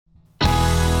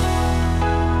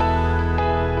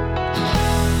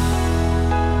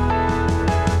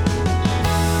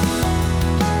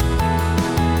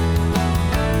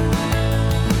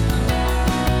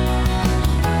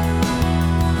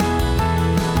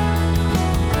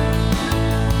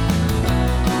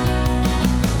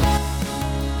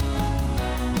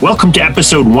Welcome to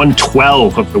episode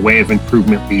 112 of The Way of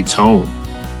Improvement Leads Home.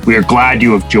 We are glad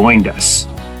you have joined us.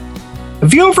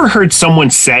 Have you ever heard someone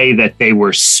say that they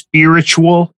were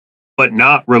spiritual but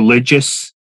not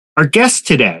religious? Our guest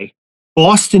today,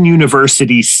 Boston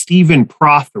University's Stephen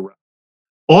Prothero,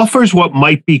 offers what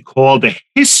might be called a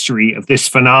history of this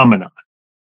phenomenon.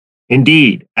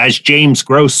 Indeed, as James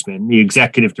Grossman, the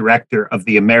executive director of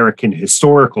the American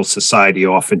Historical Society,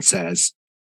 often says,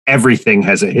 everything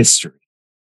has a history.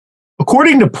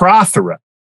 According to Prothero,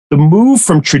 the move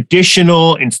from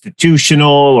traditional,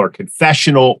 institutional, or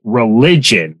confessional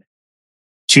religion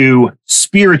to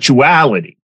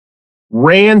spirituality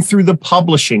ran through the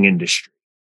publishing industry.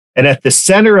 And at the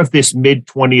center of this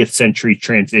mid-20th century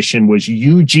transition was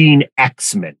Eugene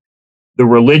Exman, the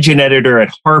religion editor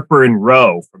at Harper and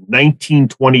Row from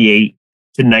 1928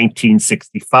 to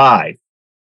 1965.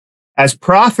 As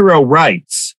Prothero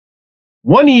writes,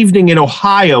 one evening in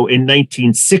Ohio in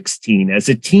 1916, as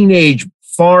a teenage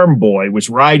farm boy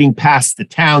was riding past the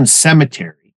town's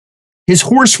cemetery, his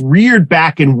horse reared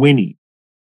back and whinnied,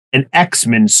 and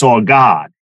Exman saw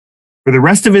God. For the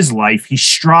rest of his life, he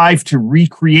strived to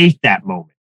recreate that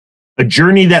moment, a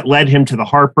journey that led him to the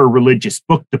Harper Religious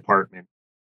Book Department,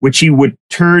 which he would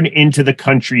turn into the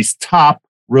country's top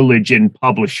religion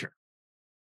publisher.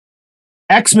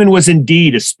 Exman was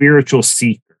indeed a spiritual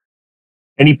seeker,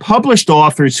 and he published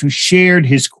authors who shared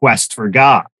his quest for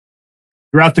God.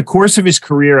 Throughout the course of his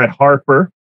career at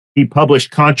Harper, he published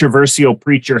controversial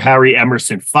preacher Harry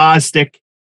Emerson Fosdick,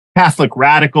 Catholic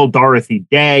radical Dorothy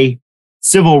Day,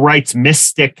 civil rights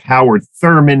mystic Howard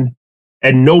Thurman,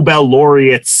 and Nobel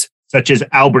laureates such as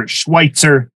Albert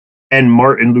Schweitzer and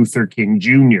Martin Luther King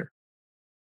Jr.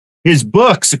 His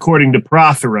books, according to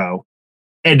Prothero,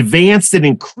 advanced an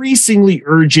increasingly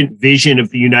urgent vision of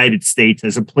the United States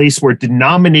as a place where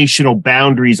denominational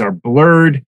boundaries are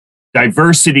blurred,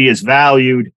 diversity is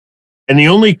valued, and the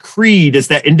only creed is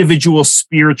that individual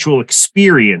spiritual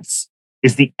experience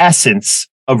is the essence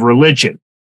of religion.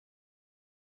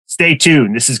 Stay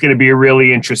tuned. This is going to be a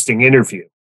really interesting interview.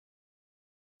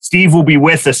 Steve will be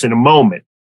with us in a moment.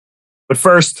 But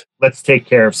first, let's take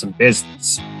care of some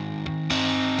business.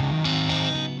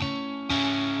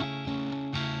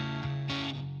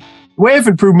 The Way of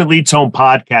Improvement Leads Home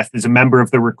podcast is a member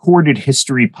of the Recorded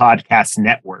History Podcast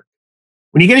Network.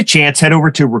 When you get a chance, head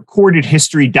over to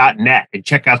recordedhistory.net and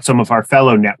check out some of our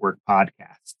fellow network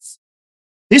podcasts.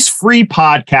 This free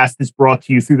podcast is brought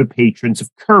to you through the patrons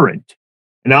of Current,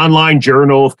 an online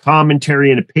journal of commentary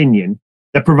and opinion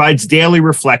that provides daily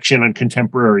reflection on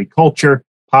contemporary culture,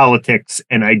 politics,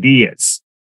 and ideas.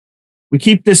 We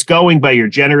keep this going by your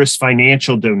generous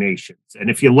financial donations. And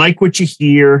if you like what you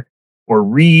hear or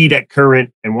read at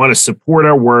Current and want to support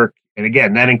our work, and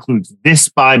again, that includes this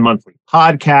bi-monthly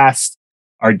podcast,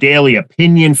 our daily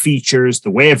opinion features,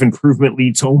 the Way of Improvement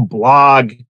Leads Home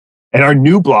blog, and our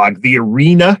new blog, The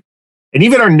Arena, and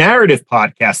even our narrative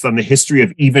podcast on the history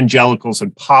of evangelicals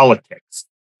and politics,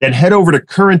 then head over to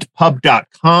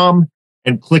currentpub.com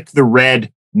and click the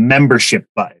red membership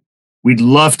button. We'd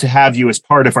love to have you as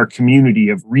part of our community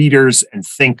of readers and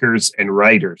thinkers and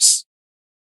writers.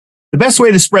 The best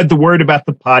way to spread the word about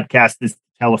the podcast is to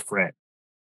tell a friend.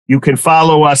 You can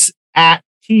follow us at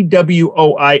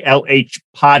TWOILH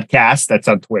podcast. That's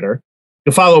on Twitter.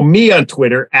 You can follow me on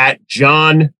Twitter at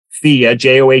John Fea,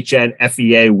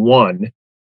 JOHNFEA1.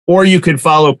 Or you can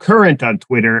follow Current on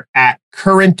Twitter at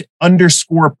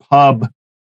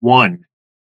current_pub1.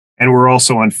 And we're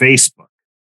also on Facebook.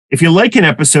 If you like an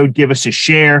episode, give us a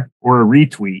share or a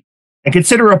retweet, and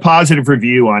consider a positive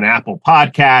review on Apple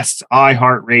Podcasts,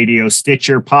 iHeartRadio,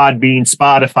 Stitcher, Podbean,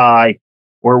 Spotify,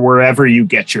 or wherever you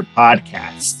get your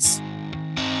podcasts.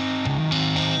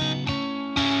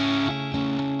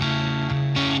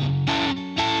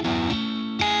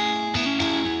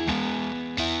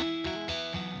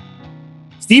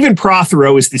 Stephen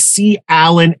Prothero is the C.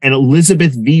 Allen and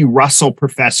Elizabeth V. Russell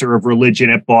Professor of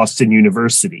Religion at Boston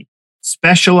University,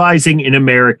 specializing in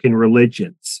American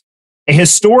religions. A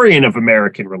historian of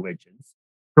American religions,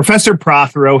 Professor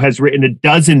Prothero has written a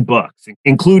dozen books,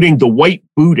 including The White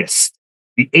Buddhist,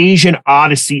 The Asian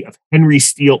Odyssey of Henry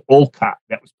Steele Olcott,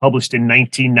 that was published in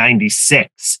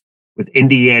 1996 with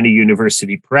Indiana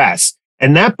University Press.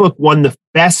 And that book won the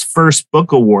Best First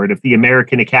Book Award of the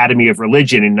American Academy of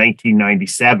Religion in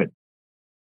 1997.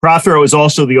 Prothero is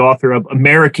also the author of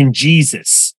American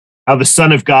Jesus, How the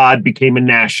Son of God Became a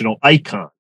National Icon.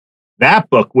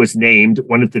 That book was named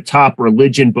one of the top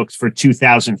religion books for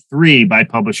 2003 by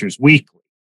Publishers Weekly.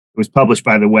 It was published,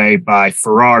 by the way, by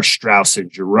Farrar, Straus,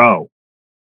 and Giroux.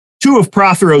 Two of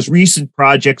Prothero's recent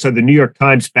projects are the New York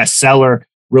Times bestseller,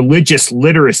 Religious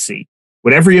Literacy,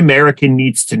 What Every American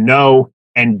Needs to Know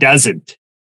and Doesn't.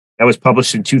 That was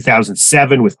published in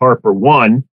 2007 with Harper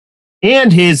One.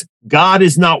 And his God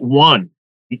is Not One,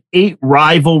 the 8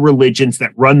 rival religions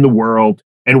that run the world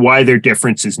and why their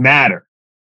differences matter.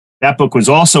 That book was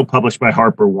also published by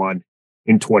Harper One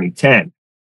in 2010.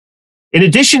 In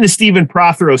addition to Stephen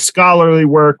Prothero's scholarly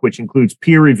work, which includes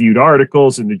peer-reviewed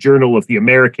articles in the Journal of the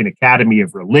American Academy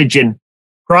of Religion,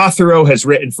 Prothero has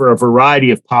written for a variety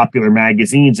of popular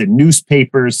magazines and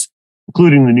newspapers,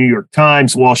 including the New York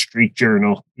Times, Wall Street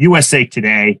Journal, USA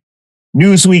Today,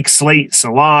 Newsweek, Slate,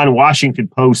 Salon, Washington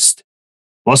Post,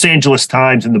 Los Angeles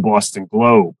Times, and the Boston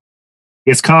Globe.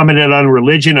 He has commented on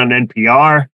religion on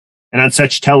NPR and on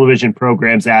such television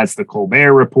programs as The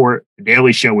Colbert Report, The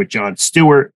Daily Show with Jon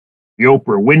Stewart, The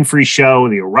Oprah Winfrey Show,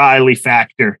 The O'Reilly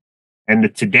Factor, and The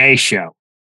Today Show.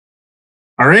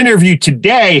 Our interview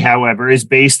today, however, is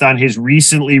based on his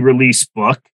recently released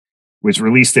book. It was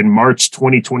released in March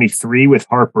 2023 with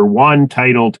Harper One,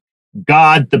 titled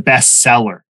God the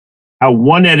Bestseller: How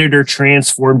One Editor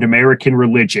Transformed American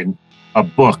Religion, a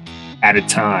Book at a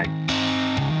Time.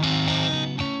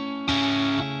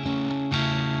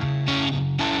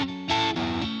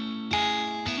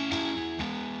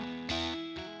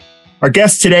 Our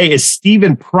guest today is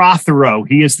Stephen Prothero.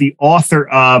 He is the author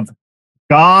of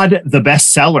God the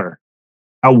Bestseller: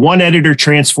 How One Editor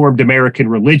Transformed American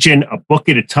Religion, a Book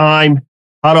at a Time.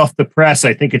 Hot off the press.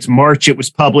 I think it's March. It was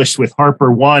published with Harper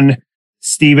One.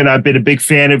 Stephen, I've been a big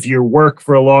fan of your work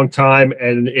for a long time,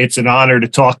 and it's an honor to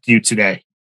talk to you today.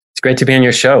 It's great to be on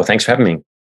your show. Thanks for having me.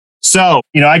 So,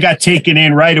 I got taken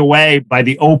in right away by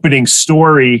the opening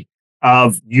story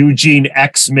of Eugene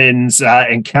Exman's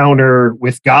encounter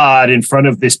with God in front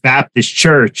of this Baptist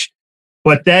church.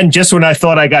 But then just when I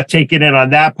thought I got taken in on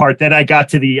that part, then I got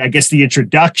to the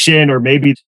introduction, or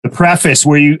maybe the preface,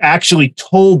 where you actually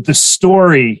told the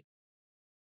story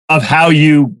of how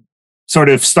you sort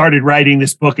of started writing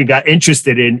this book and got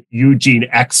interested in Eugene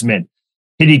Exman.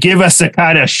 Can you give us a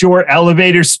kind of short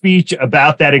elevator speech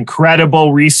about that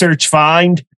incredible research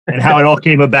find and how it all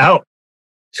came about?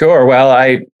 Sure. Well,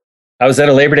 I was at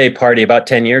a Labor Day party about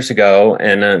 10 years ago,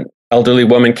 and an elderly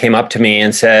woman came up to me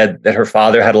and said that her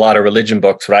father had a lot of religion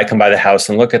books. Would I come by the house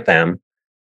and look at them?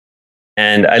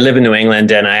 And I live in New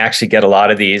England, and I actually get a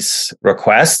lot of these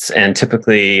requests. And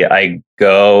typically I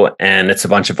go and it's a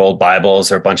bunch of old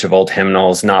Bibles or a bunch of old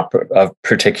hymnals, not of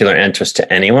particular interest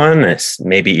to anyone, it's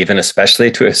maybe even especially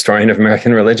to a historian of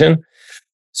American religion.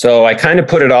 So I kind of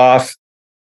put it off.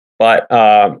 But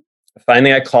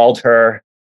finally I called her.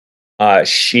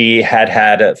 She had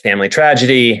had a family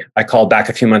tragedy. I called back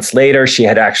a few months later. She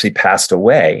had actually passed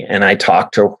away. And I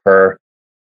talked to her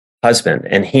husband,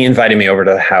 and he invited me over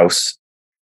to the house.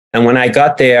 And when I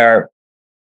got there,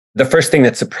 the first thing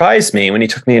that surprised me when he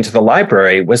took me into the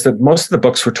library was that most of the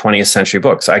books were 20th century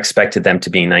books. I expected them to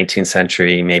be 19th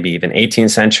century, maybe even 18th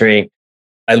century.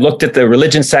 I looked at the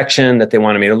religion section that they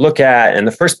wanted me to look at. And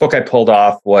the first book I pulled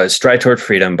off was Stride Toward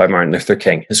Freedom by Martin Luther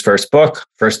King, his first book,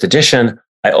 first edition.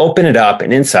 I open it up,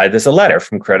 and inside there's a letter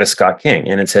from Coretta Scott King,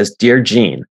 and it says, "Dear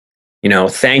Gene,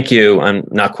 thank you." I'm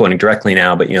not quoting directly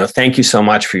now, but, thank you so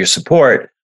much for your support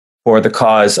for the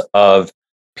cause of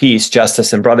peace,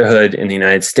 justice, and brotherhood in the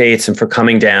United States, and for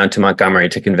coming down to Montgomery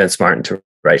to convince Martin to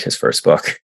write his first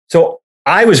book. So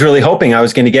I was really hoping I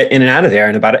was going to get in and out of there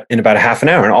in about a half an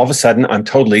hour. And all of a sudden I'm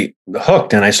totally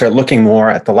hooked, and I start looking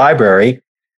more at the library,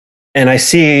 and I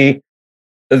see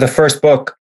the first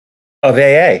book of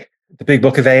AA, the big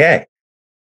book of AA.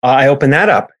 I open that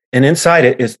up, and inside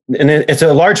it is, and it's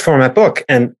a large format book,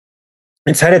 and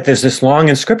inside it there's this long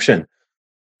inscription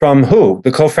from who?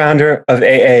 The co-founder of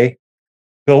AA,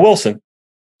 Bill Wilson,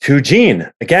 to Gene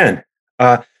again.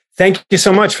 Thank you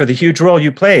so much for the huge role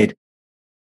you played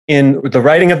in the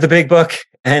writing of the big book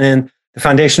and in the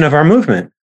foundation of our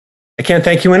movement. I can't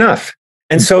thank you enough.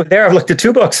 And so there I've looked at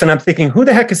 2 books, and I'm thinking, who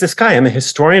the heck is this guy? I'm a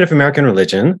historian of American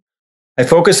religion. I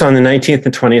focus on the 19th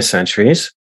and 20th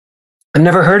centuries. I've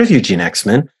never heard of Eugene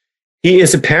Exman. He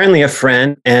is apparently a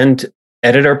friend and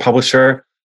editor, publisher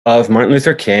of Martin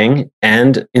Luther King,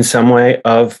 and in some way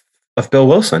of Bill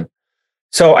Wilson.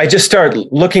 So I just start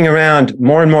looking around,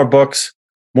 more and more books,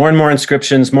 more and more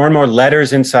inscriptions, more and more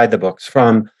letters inside the books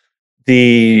from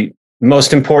the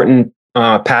most important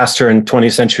pastor in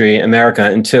 20th century America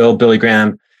until Billy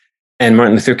Graham and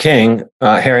Martin Luther King,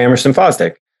 Harry Emerson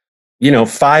Fosdick.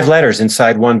 5 letters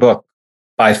inside one book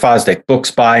by Fosdick,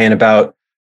 books by and about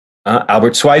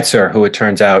Albert Schweitzer, who it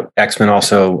turns out Exman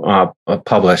also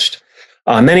published.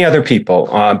 Many other people,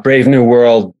 Brave New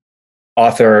World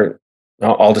author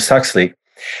Aldous Huxley.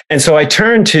 And so I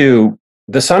turn to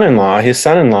his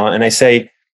son-in-law, and I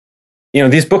say,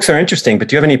 these books are interesting, but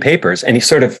do you have any papers? And he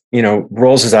sort of,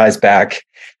 rolls his eyes back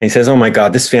and he says, oh my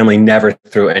God, this family never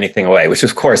threw anything away, which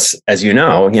of course, as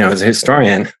as a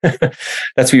historian,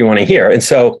 that's what you want to hear. And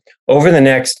so over the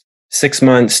next 6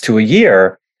 months to a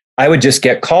year, I would just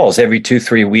get calls every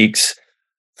 2-3 weeks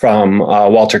from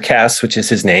Walter Kess, which is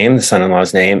his name, the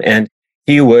son-in-law's name. And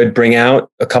he would bring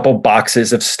out a couple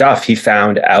boxes of stuff he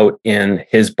found out in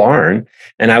his barn.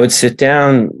 And I would sit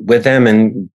down with them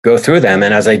and go through them.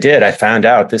 And as I did, I found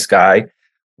out this guy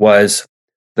was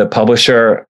the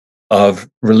publisher of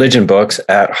religion books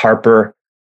at Harper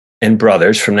and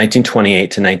Brothers from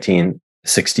 1928 to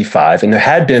 1965. And there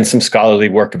had been some scholarly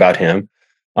work about him.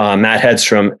 Matt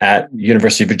Hedstrom at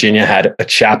University of Virginia had a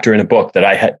chapter in a book that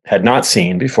I had not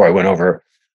seen before I went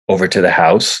over to the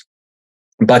house.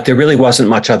 But there really wasn't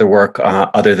much other work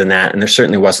other than that. And there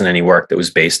certainly wasn't any work that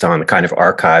was based on the kind of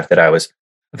archive that I was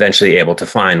eventually able to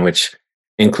find, which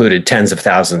included tens of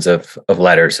thousands of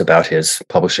letters about his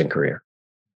publishing career.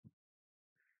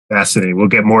 Fascinating. We'll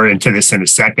get more into this in a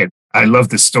second. I love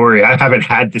the story. I haven't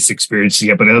had this experience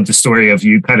yet, but I love the story of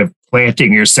you kind of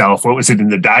planting yourself. What was it, in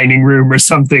the dining room or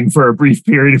something for a brief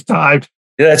period of time?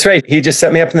 Yeah, that's right. He just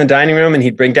set me up in the dining room and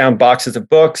he'd bring down boxes of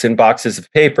books and boxes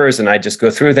of papers and I'd just go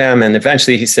through them. And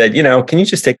eventually he said, can you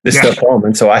just take this stuff home?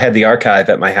 And so I had the archive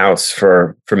at my house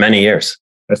for many years.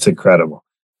 That's incredible.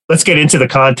 Let's get into the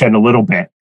content a little bit.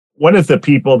 One of the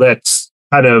people that's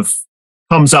kind of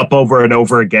comes up over and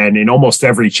over again in almost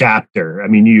every chapter. I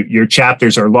mean, your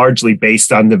chapters are largely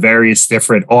based on the various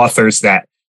different authors that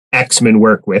Exman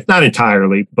work with, not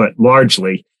entirely, but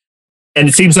largely. And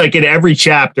it seems like in every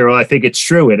chapter, well, I think it's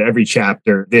true in every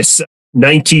chapter, this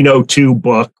 1902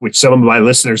 book, which some of my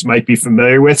listeners might be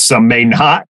familiar with, some may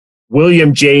not,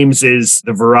 William James's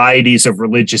The Varieties of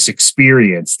Religious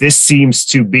Experience. This seems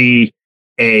to be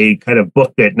a kind of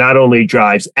book that not only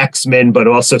drives Exman, but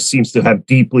also seems to have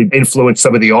deeply influenced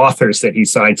some of the authors that he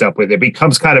signs up with. It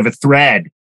becomes kind of a thread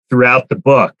throughout the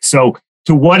book. So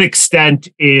to what extent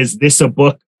is this a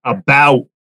book about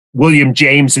William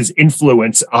James's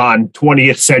influence on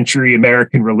 20th century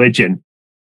American religion?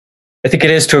 I think it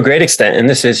is to a great extent. And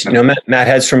this is, Matt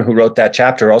Hedstrom, who wrote that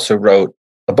chapter, also wrote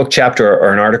a book chapter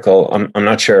or an article, I'm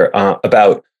not sure,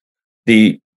 about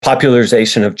the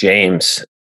popularization of James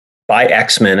by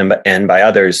Exman and by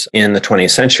others in the 20th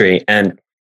century. And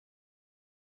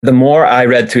the more I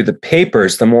read through the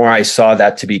papers, the more I saw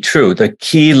that to be true. The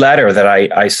key letter that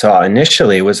I saw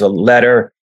initially was a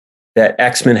letter that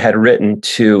Exman had written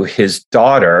to his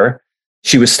daughter.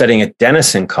 She was studying at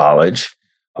Denison College,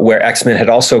 where Exman had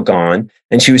also gone,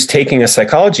 and she was taking a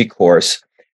psychology course.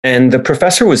 And the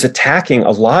professor was attacking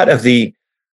a lot of the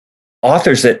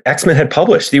authors that Exman had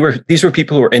published. These were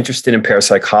people who were interested in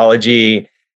parapsychology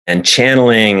and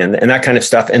channeling and that kind of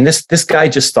stuff. And this guy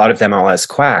just thought of them all as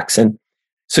quacks. And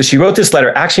so she wrote this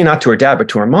letter, actually not to her dad, but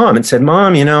to her mom, and said,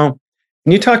 Mom,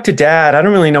 can you talk to Dad? I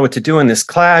don't really know what to do in this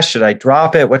class. Should I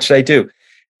drop it? What should I do?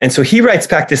 And so he writes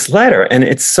back this letter, and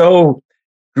it's so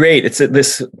great. It's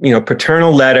this,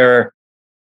 paternal letter.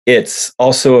 It's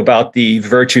also about the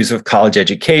virtues of college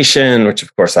education, which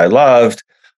of course I loved,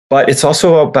 but it's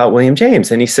also about William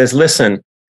James. And he says, listen,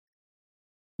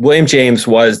 William James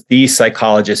was the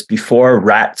psychologist before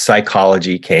rat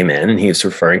psychology came in, and he was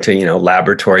referring to,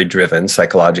 laboratory-driven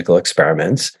psychological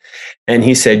experiments. And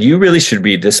he said, you really should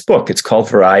read this book. It's called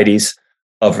Varieties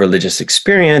of Religious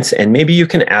Experience, and maybe you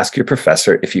can ask your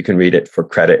professor if you can read it for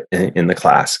credit in the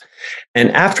class. And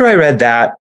after I read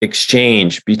that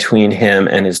exchange between him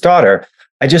and his daughter,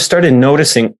 I just started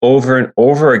noticing over and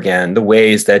over again the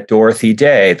ways that Dorothy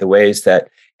Day, the ways that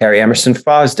Harry Emerson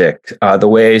Fosdick, the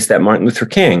ways that Martin Luther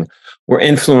King were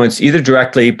influenced either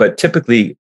directly, but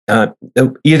typically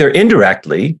either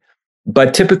indirectly,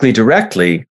 but typically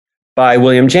directly by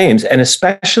William James. And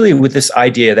especially with this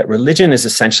idea that religion is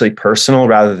essentially personal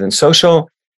rather than social,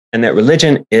 and that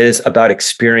religion is about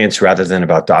experience rather than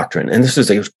about doctrine. And this is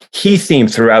a key theme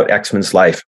throughout Exman's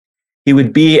life. He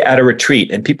would be at a retreat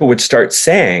and people would start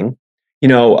saying,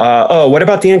 what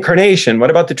about the incarnation? What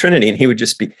about the Trinity? And he would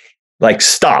just be like,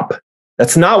 stop.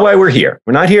 That's not why we're here.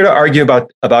 We're not here to argue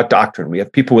about doctrine. We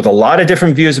have people with a lot of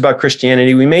different views about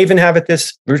Christianity. We may even have at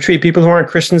this retreat people who aren't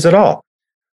Christians at all.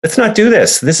 Let's not do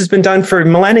this. This has been done for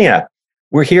millennia.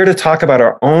 We're here to talk about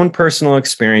our own personal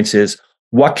experiences.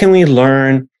 What can we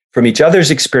learn from each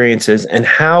other's experiences, and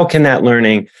how can that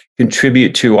learning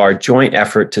contribute to our joint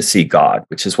effort to see God,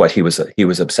 which is what he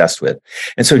was obsessed with.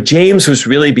 And so James was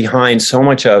really behind so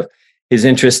much of his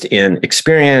interest in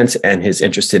experience and his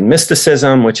interest in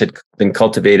mysticism, which had been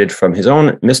cultivated from his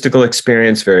own mystical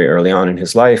experience very early on in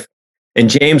his life. And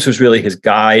James was really his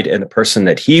guide and the person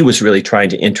that he was really trying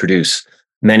to introduce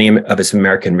many of his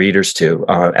American readers to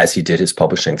as he did his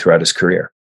publishing throughout his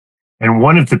career. And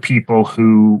one of the people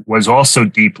who was also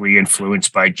deeply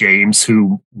influenced by James,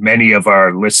 who many of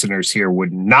our listeners here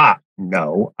would not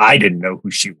know, I didn't know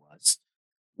who she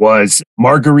was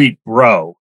Marguerite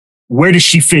Bro. Where does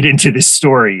she fit into this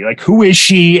story? Like, who is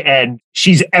she? And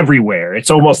she's everywhere.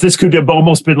 This could have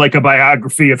almost been like a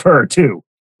biography of her too,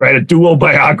 right? A dual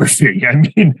biography. I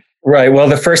mean, right. Well,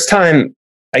 the first time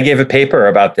I gave a paper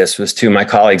about this was to my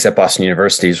colleagues at Boston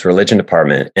University's religion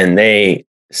department. And they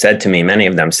said to me, many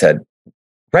of them said,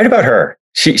 write about her.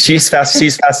 She's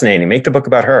fascinating. Make the book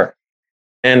about her.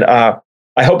 And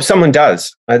I hope someone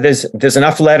does. There's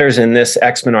enough letters in this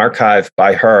Exman archive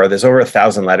by her. There's over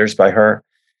 1,000 letters by her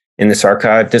in this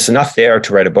archive. There's enough there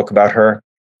to write a book about her.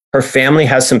 Her family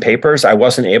has some papers. I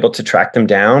wasn't able to track them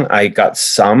down. I got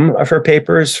some of her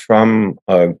papers from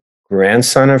a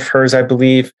grandson of hers, I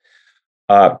believe.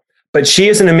 But she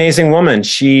is an amazing woman.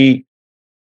 She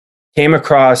came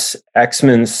across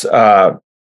Exman's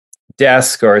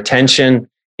desk or attention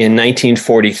in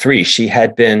 1943. She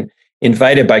had been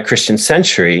invited by Christian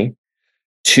Century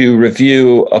to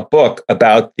review a book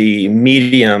about the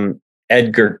medium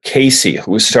Edgar Cayce,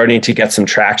 who was starting to get some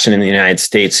traction in the United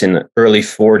States in the early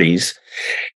 40s.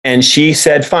 And she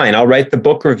said, fine, I'll write the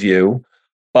book review,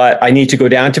 but I need to go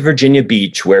down to Virginia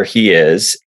Beach where he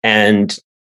is and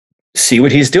see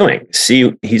what he's doing.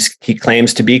 He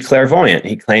claims to be clairvoyant.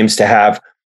 He claims to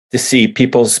see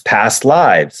people's past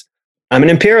lives. I'm an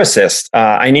empiricist.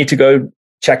 I need to go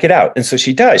check it out. And so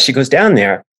she does. She goes down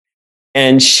there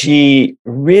and she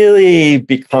really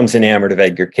becomes enamored of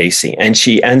Edgar Cayce. And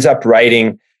she ends up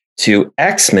writing to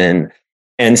Exman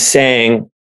and saying,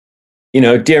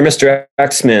 dear Mr.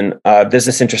 Exman, there's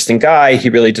this interesting guy. He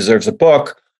really deserves a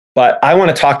book, but I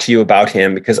want to talk to you about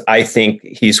him because I think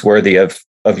he's worthy of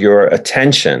your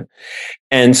attention.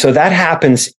 And so that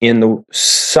happens in the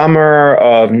summer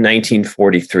of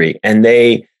 1943. And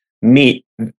they meet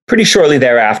pretty shortly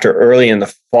thereafter, early in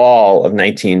the fall of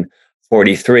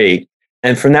 1943.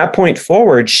 And from that point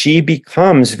forward, she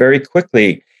becomes very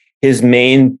quickly his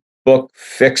main book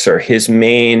fixer, his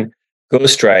main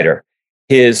ghostwriter,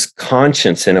 his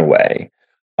conscience in a way,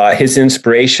 his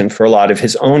inspiration for a lot of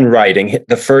his own writing,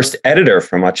 the first editor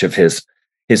for much of his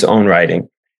own writing.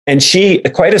 And she,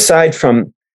 quite aside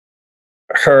from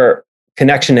her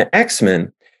connection to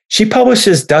Exman, she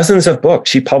publishes dozens of books.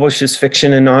 She publishes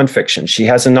fiction and nonfiction. She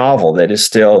has a novel that is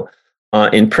still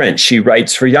in print. She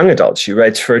writes for young adults. She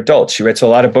writes for adults. She writes a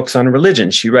lot of books on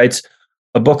religion. She writes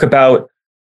a book about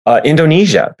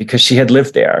Indonesia because she had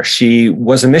lived there. She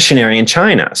was a missionary in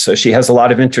China, so she has a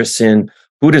lot of interest in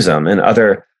Buddhism and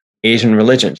other Asian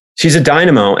religions. She's a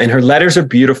dynamo, and her letters are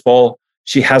beautiful.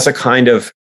 She has a kind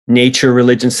of nature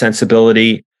religion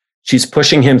sensibility. She's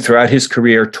pushing him throughout his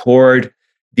career toward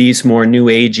these more new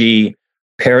agey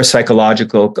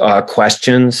parapsychological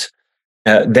questions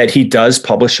that he does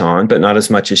publish on, but not as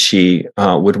much as she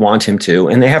would want him to.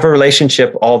 And they have a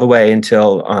relationship all the way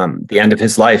until the end of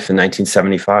his life in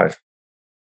 1975.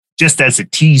 Just as a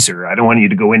teaser, I don't want you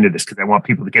to go into this because I want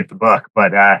people to get the book,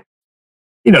 but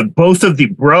both of the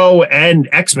Bro and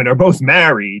Exman are both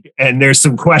married, and there's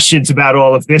some questions about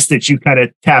all of this that you kind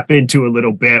of tap into a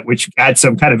little bit, which adds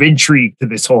some kind of intrigue to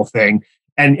this whole thing.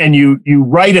 And you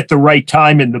write at the right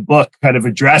time in the book, kind of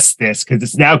address this, because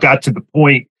it's now got to the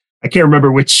point, I can't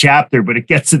remember which chapter, but it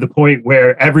gets to the point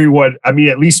where everyone, I mean,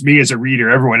 at least me as a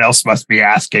reader, everyone else must be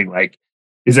asking, like,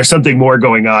 is there something more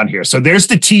going on here? So there's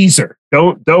the teaser.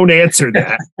 Don't answer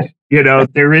that.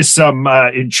 There is some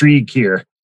intrigue here.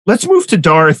 Let's move to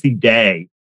Dorothy Day,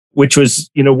 which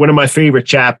was, one of my favorite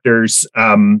chapters.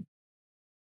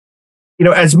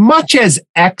 As much as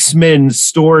Exman's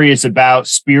story is about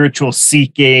spiritual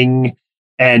seeking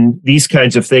and these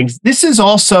kinds of things, this is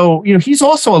also, he's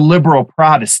also a liberal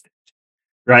Protestant,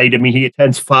 right? I mean, he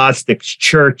attends Fosdick's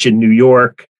church in New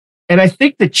York. And I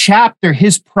think the chapter,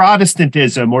 his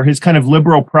Protestantism or his kind of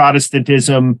liberal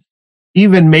Protestantism,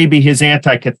 even maybe his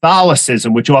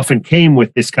anti-Catholicism, which often came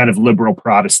with this kind of liberal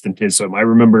Protestantism. I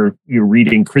remember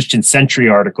reading Christian Century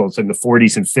articles in the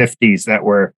 40s and 50s that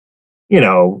were,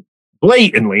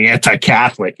 blatantly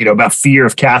anti-Catholic, about fear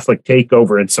of Catholic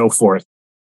takeover and so forth.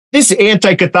 This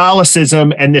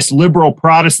anti-Catholicism and this liberal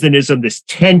Protestantism, this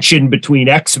tension between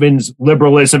Exman's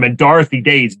liberalism and Dorothy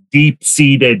Day's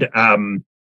deep-seated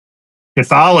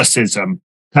Catholicism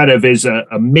kind of is a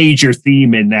major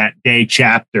theme in that Day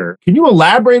chapter. Can you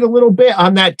elaborate a little bit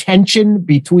on that tension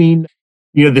between,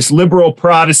 this liberal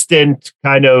Protestant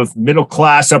kind of middle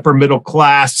class, upper middle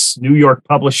class New York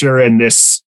publisher and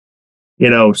this,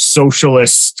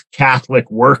 socialist Catholic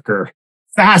worker?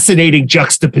 Fascinating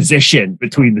juxtaposition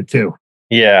between the two.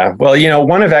 Yeah. Well,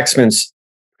 one of Exmon's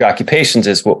preoccupations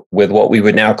is with what we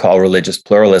would now call religious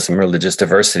pluralism, religious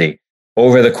diversity.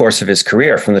 Over the course of his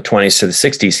career, from the 20s to the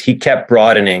 60s, he kept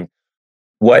broadening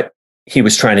what he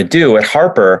was trying to do at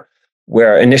Harper,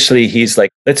 where initially he's like,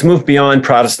 let's move beyond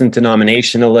Protestant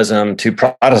denominationalism to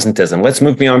Protestantism. Let's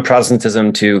move beyond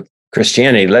Protestantism to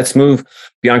Christianity. Let's move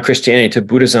beyond Christianity to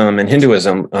Buddhism and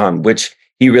Hinduism, which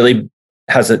he really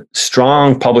has a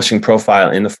strong publishing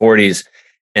profile in the 40s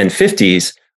and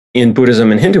 50s in Buddhism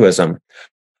and Hinduism.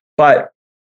 But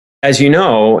as you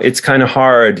know, it's kind of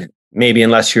hard, maybe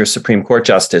unless you're a Supreme Court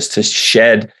justice, to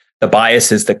shed the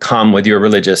biases that come with your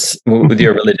religious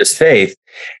faith.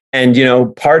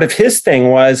 And, part of his thing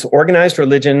was organized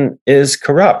religion is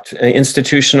corrupt.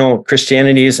 Institutional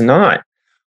Christianity is not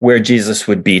where Jesus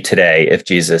would be today if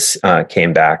Jesus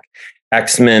came back.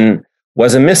 Exmon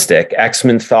was a mystic.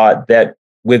 Exmon thought that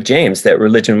with James, that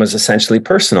religion was essentially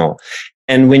personal.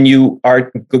 And when you are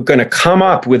going to come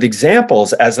up with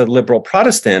examples as a liberal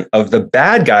Protestant of the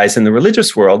bad guys in the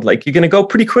religious world, like you're going to go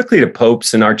pretty quickly to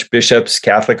popes and archbishops,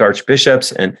 Catholic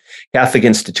archbishops and Catholic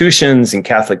institutions and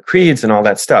Catholic creeds and all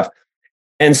that stuff.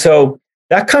 And so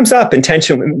that comes up in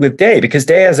tension with Day, because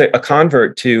Day, as a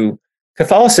convert to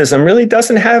Catholicism, really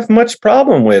doesn't have much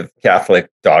problem with Catholic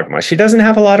dogma. She doesn't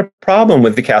have a lot of problem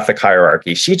with the Catholic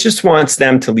hierarchy. She just wants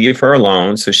them to leave her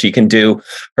alone so she can do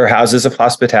her houses of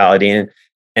hospitality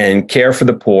and care for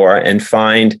the poor and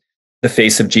find the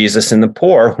face of Jesus in the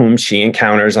poor, whom she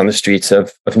encounters on the streets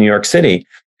of New York City.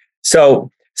 So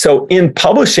in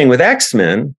publishing with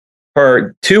Exmon,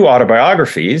 her 2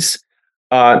 autobiographies,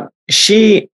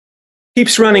 she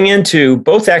keeps running into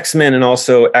both Exmon and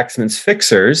also Exmon's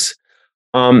fixers,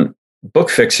 book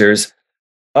fixers,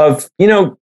 of,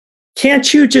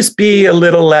 can't you just be a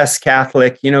little less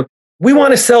Catholic? We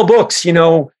want to sell books, you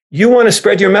want to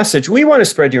spread your message. We want to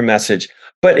spread your message.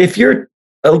 But if you're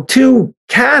too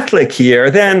Catholic here,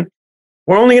 then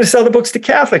we're only going to sell the books to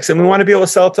Catholics, and we want to be able to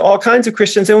sell it to all kinds of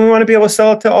Christians, and we want to be able to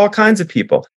sell it to all kinds of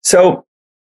people. So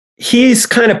he's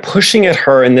kind of pushing at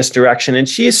her in this direction, and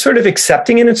she's sort of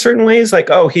accepting it in certain ways, like,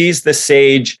 oh, he's the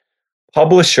sage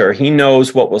publisher. He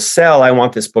knows what will sell. I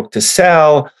want this book to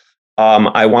sell.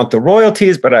 I want the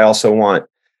royalties, but I also want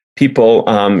people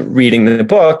reading the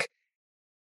book.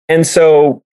 And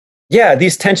so, yeah,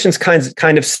 these tensions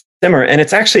kind of simmer. And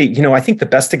it's actually, I think the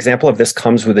best example of this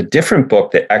comes with a different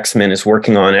book that Exmon is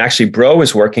working on. Actually, Bro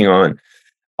is working on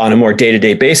a more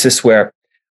day-to-day basis, where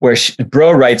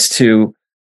Bro writes to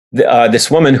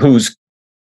this woman whose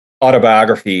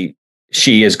autobiography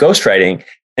she is ghostwriting,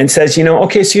 and says,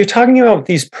 okay, so you're talking about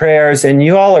these prayers and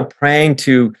you all are praying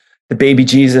to the baby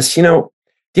Jesus. Do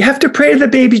you have to pray to the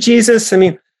baby Jesus? I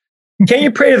mean, can't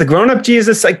you pray to the grown-up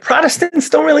Jesus? Like, Protestants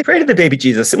don't really pray to the baby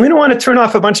Jesus. And we don't want to turn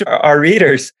off a bunch of our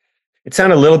readers. It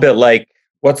sounded a little bit like,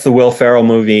 what's the Will Ferrell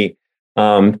movie,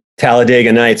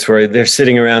 Talladega Nights, where they're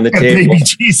sitting around the table. Baby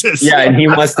Jesus. Yeah, and he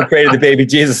wants to pray to the baby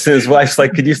Jesus. And his wife's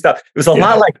like, could you stop? It was a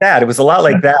lot like that. It was a lot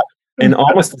like that, and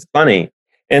almost as funny.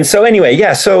 And so anyway,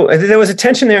 yeah, so there was a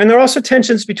tension there. And there are also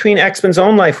tensions between Exmon's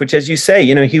own life, which, as you say,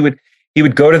 he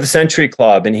would go to the Century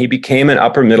Club, and he became an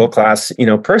upper middle class,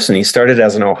 person. He started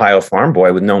as an Ohio farm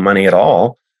boy with no money at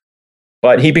all,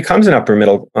 but he becomes an upper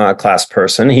middle class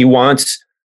person. He wants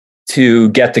to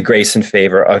get the grace and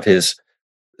favor of his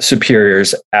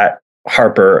superiors at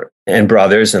Harper and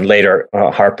Brothers, and later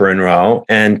Harper and Row.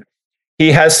 And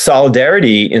he has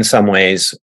solidarity in some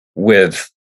ways with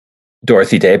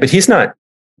Dorothy Day, but he's not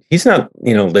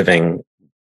living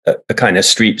a kind of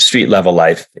street level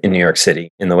life in New York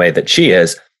City in the way that she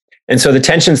is. And so the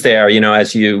tensions there,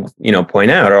 as you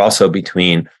point out, are also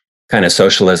between kind of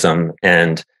socialism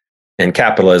and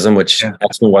capitalism, which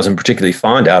Exmon wasn't particularly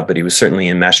fond of, but he was certainly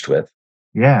enmeshed with.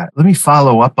 Yeah. Let me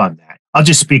follow up on that. I'll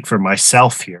just speak for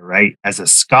myself here, right? As a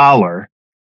scholar,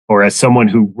 or as someone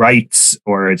who writes,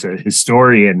 or as a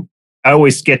historian, I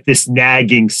always get this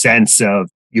nagging sense of,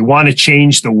 you want to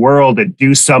change the world and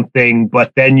do something,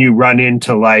 but then you run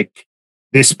into like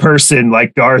this person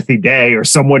like Dorothy Day, or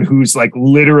someone who's like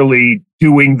literally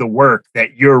doing the work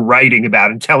that you're writing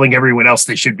about and telling everyone else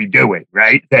they should be doing,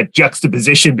 right? That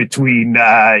juxtaposition between,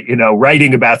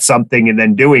 writing about something and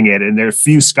then doing it. And there are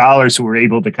few scholars who are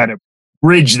able to kind of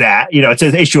bridge that. It's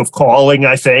an issue of calling,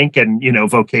 I think, and,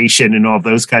 vocation and all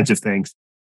those kinds of things.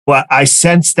 But I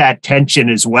sense that tension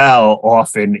as well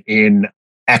often in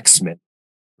Exmon.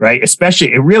 Right.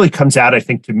 Especially, it really comes out, I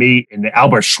think, to me in the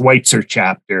Albert Schweitzer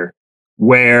chapter,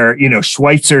 where,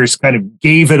 Schweitzer's kind of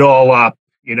gave it all up,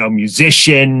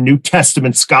 musician, New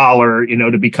Testament scholar,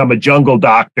 to become a jungle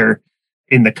doctor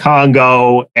in the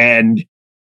Congo. And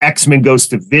Exmon goes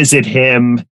to visit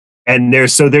him. And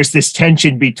there's this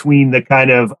tension between the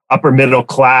kind of upper middle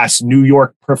class New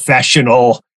York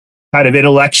professional kind of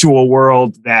intellectual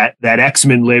world that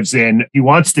Exman lives in. He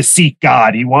wants to seek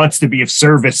God. He wants to be of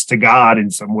service to God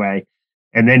in some way.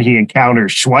 And then he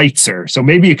encounters Schweitzer. So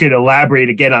maybe you could elaborate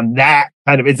again on that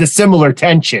kind of, it's a similar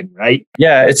tension, right?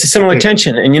 Yeah, it's a similar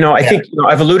tension. And, I think,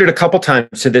 I've alluded a couple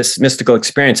times to this mystical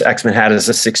experience Exman had as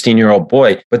a 16-year-old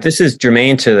boy, but this is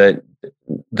germane to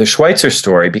the Schweitzer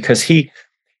story, because he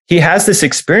has this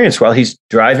experience while he's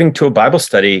driving to a Bible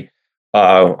study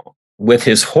with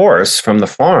his horse from the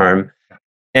farm.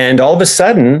 And all of a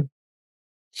sudden,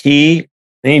 he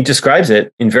describes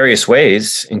it in various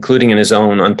ways, including in his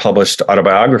own unpublished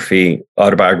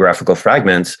autobiographical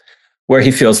fragments, where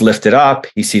he feels lifted up.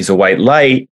 He sees a white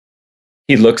light.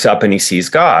 He looks up and he sees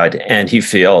God. And he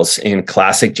feels, in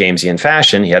classic Jamesian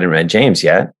fashion, he hadn't read James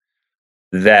yet,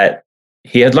 that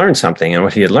he had learned something. And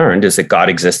what he had learned is that God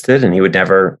existed and he would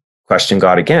never question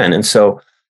God again. And so,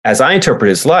 as I interpret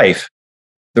his life,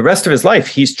 the rest of his life,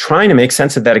 he's trying to make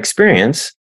sense of that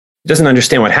experience. He doesn't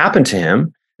understand what happened to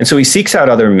him. And so he seeks out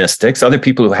other mystics, other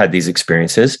people who had these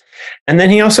experiences. And then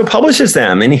he also publishes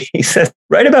them. And he says,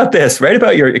 write about this, write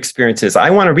about your experiences. I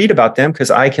want to read about them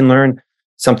because I can learn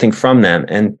something from them.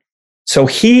 And so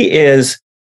he is,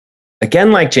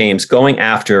 again, like James, going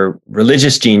after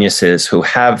religious geniuses who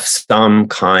have some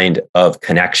kind of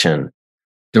connection,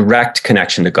 direct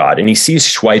connection to God. And he sees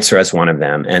Schweitzer as one of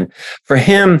them. And for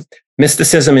him,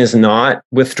 mysticism is not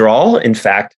withdrawal. In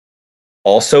fact,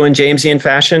 also in Jamesian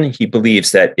fashion, he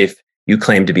believes that if you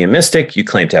claim to be a mystic, you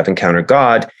claim to have encountered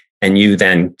God, and you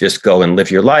then just go and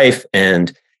live your life and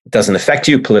it doesn't affect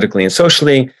you politically and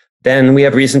socially, then we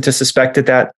have reason to suspect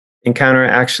that encounter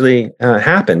actually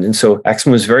happened. And so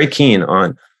Exman was very keen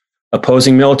on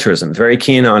opposing militarism, very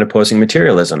keen on opposing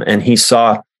materialism. And he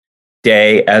saw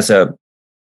Day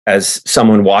as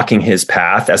someone walking his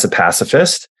path as a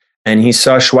pacifist. And he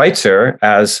saw Schweitzer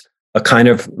as a kind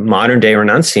of modern day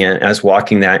renunciant, as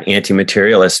walking that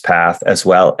anti-materialist path as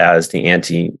well as the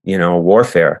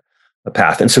anti-warfare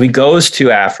path. And so he goes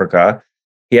to Africa.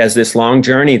 He has this long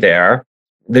journey there.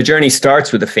 The journey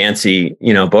starts with a fancy,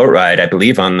 boat ride, I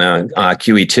believe, on the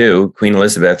QE2, Queen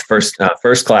Elizabeth,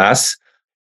 first class.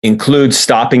 Includes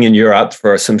stopping in Europe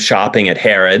for some shopping at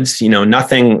Harrods.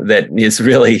 Nothing that is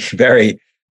really very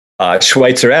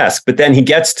Schweitzer-esque. But then he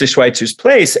gets to Schweitzer's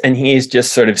place and he's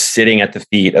just sort of sitting at the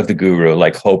feet of the guru,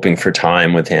 like hoping for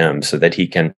time with him so that he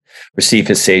can receive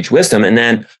his sage wisdom. And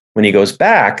then when he goes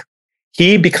back,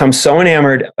 he becomes so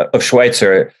enamored of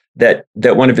Schweitzer that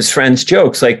one of his friends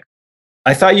jokes, like,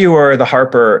 I thought you were the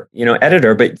Harper,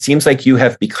 editor, but it seems like you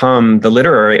have become the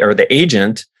literary or the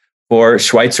agent for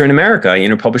Schweitzer in America,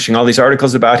 publishing all these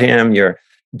articles about him. You're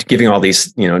giving all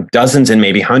these, dozens and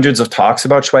maybe hundreds of talks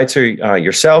about Schweitzer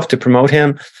yourself to promote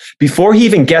him. Before he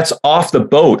even gets off the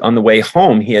boat on the way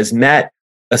home, he has met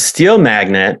a steel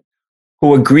magnate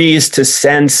who agrees to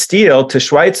send steel to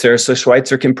Schweitzer so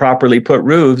Schweitzer can properly put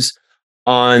roofs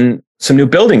on some new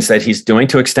buildings that he's doing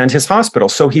to extend his hospital.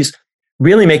 So he's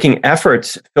really making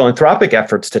efforts, philanthropic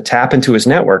efforts, to tap into his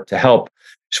network to help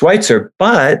Schweitzer,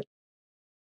 but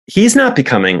he's not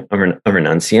becoming a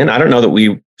renunciant. I don't know that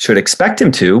we should expect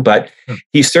him to, but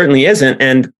he certainly isn't.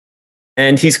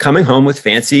 And he's coming home with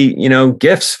fancy,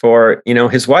 gifts for,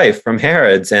 his wife from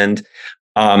Harrods, and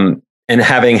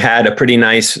having had a pretty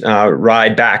nice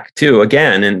ride back too,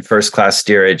 again in first class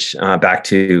steerage back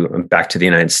to the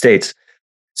United States.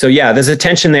 So yeah, there's a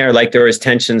tension there, like there is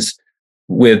tensions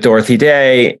with Dorothy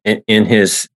Day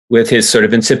with his sort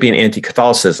of incipient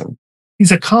anti-Catholicism.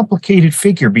 He's a complicated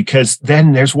figure, because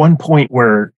then there's one point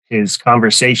where his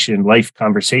life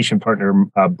conversation partner,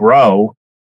 Bro,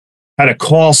 kind of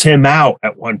calls him out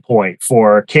at one point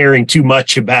for caring too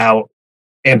much about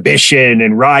ambition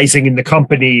and rising in the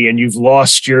company, and you've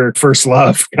lost your first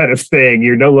love kind of thing.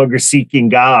 You're no longer seeking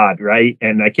God, right?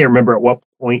 And I can't remember at what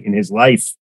point in his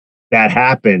life that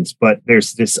happens, but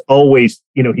there's this always,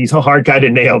 he's a hard guy to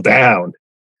nail down.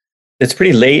 It's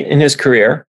pretty late in his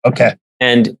career. Okay.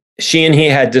 And she and he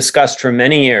had discussed for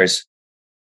many years,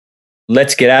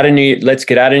 let's get out of New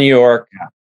York. Yeah.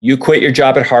 You quit your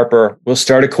job at Harper. We'll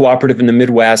start a cooperative in the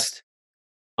Midwest.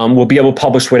 We'll be able to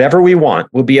publish whatever we want.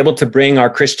 We'll be able to bring our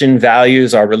Christian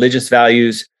values, our religious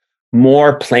values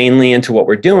more plainly into what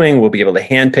we're doing. We'll be able to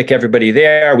handpick everybody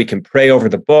there. We can pray over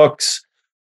the books,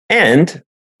 and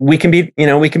we can be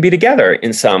together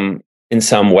in some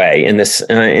way in this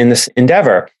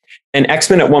endeavor. And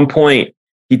Exman at one point,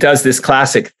 he does this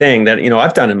classic thing that,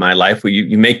 I've done in my life, where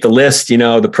you make the list,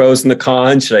 the pros and the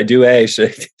cons. Should I do A?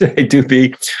 Should I do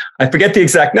B? I forget the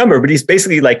exact number, but he's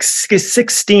basically like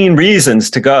 16 reasons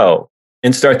to go.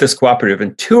 and start this cooperative,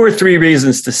 and 2 or 3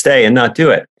 reasons to stay and not do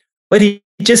it. But he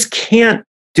just can't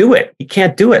do it. He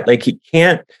can't do it. Like, he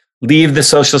can't leave the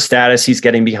social status he's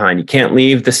getting behind. He can't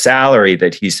leave the salary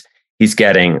that he's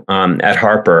getting at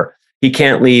Harper. He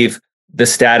can't leave the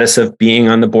status of being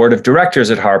on the board of directors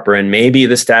at Harper, and maybe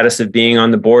the status of being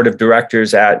on the board of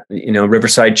directors at,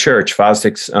 Riverside Church,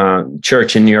 Fosdick's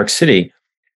church in New York City.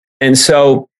 And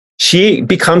so she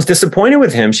becomes disappointed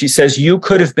with him. She says, you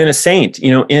could have been a saint,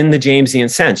 in the Jamesian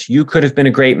sense. You could have been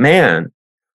a great man.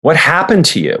 What happened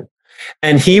to you?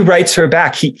 And he writes her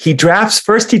back. He drafts,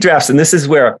 and this is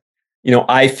where,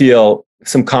 I feel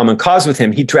some common cause with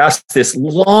him. He drafts this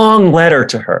long letter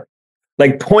to her,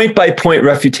 like point by point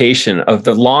refutation of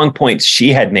the long points she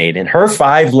had made in her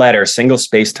 5-letter, single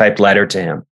space type letter to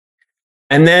him.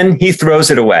 And then he throws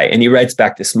it away and he writes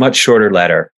back this much shorter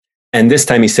letter. And this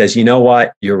time he says, you know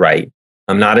what? You're right.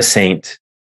 I'm not a saint.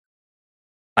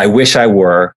 I wish I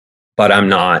were, but I'm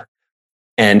not.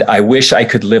 And I wish I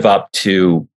could live up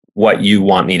to what you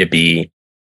want me to be,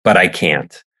 but I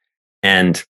can't.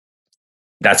 And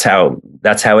that's how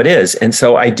it is. And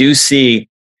so I do see,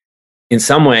 in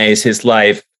some ways, his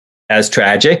life as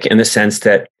tragic in the sense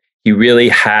that he really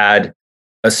had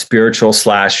a spiritual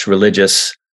 /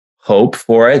 religious hope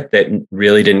for it that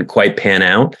really didn't quite pan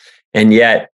out. And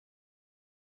yet,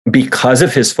 because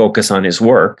of his focus on his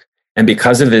work and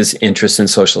because of his interest in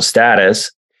social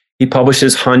status, he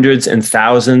publishes hundreds and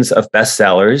thousands of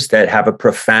bestsellers that have a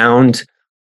profound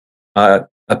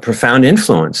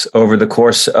influence over the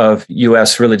course of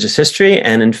U.S. religious history,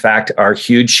 and in fact are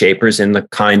huge shapers in the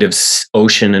kind of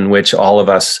ocean in which all of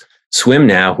us swim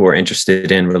now who are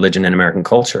interested in religion and American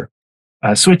culture.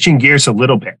 Switching gears a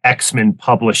little bit, Exman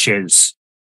publishes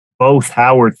both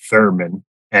Howard Thurman,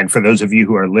 and for those of you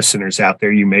who are listeners out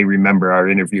there, you may remember our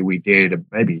interview we did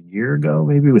maybe a year ago,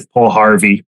 maybe with Paul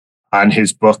Harvey, on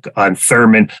his book on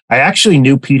Thurman. I actually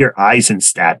knew Peter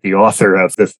Eisenstadt, the author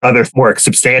of the other more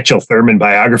substantial Thurman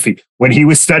biography, when he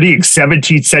was studying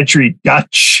 17th century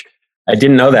Dutch. I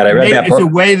didn't know that. I read that book. It's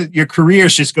a way that your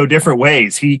careers just go different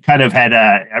ways. He kind of had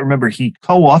I remember he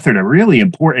co-authored a really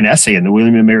important essay in the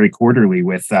William and Mary Quarterly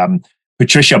with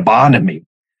Patricia Bonamy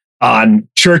on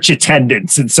church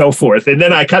attendance and so forth. And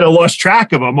then I kind of lost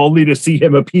track of him, only to see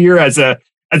him appear as a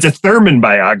Thurman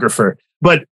biographer.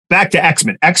 But back to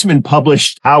Exman. Exman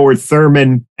published Howard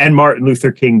Thurman and Martin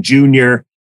Luther King Jr.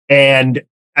 And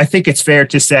I think it's fair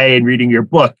to say, in reading your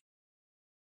book,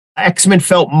 Exman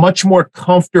felt much more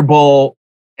comfortable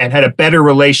and had a better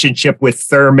relationship with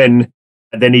Thurman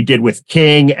than he did with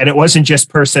King. And it wasn't just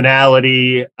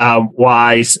personality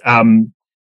wise. And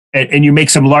you make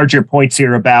some larger points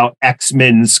here about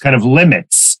Exman's kind of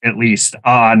limits, at least,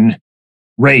 on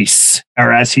race,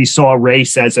 or as he saw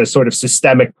race as a sort of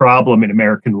systemic problem in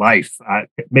American life.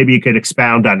 Maybe you could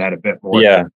expound on that a bit more.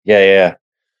 Yeah.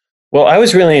 Well, I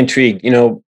was really intrigued.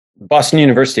 Boston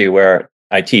University, where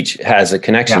I teach, has a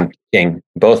connection to King,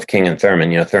 both King and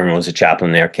Thurman. Thurman was a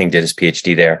chaplain there. King did his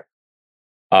PhD there.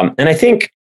 And I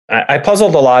think I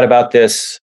puzzled a lot about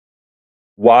this,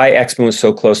 why Exman was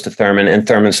so close to Thurman and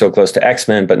Thurman so close to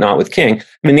Exman, but not with King.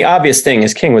 I mean, the obvious thing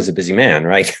is King was a busy man,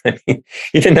 right? I mean,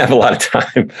 he didn't have a lot of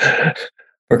time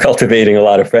for cultivating a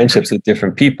lot of friendships with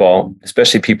different people,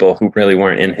 especially people who really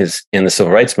weren't in the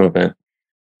civil rights movement.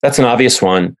 That's an obvious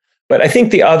one. But I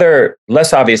think the other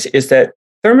less obvious is that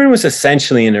Thurman was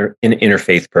essentially an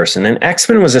interfaith person, and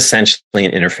Exman was essentially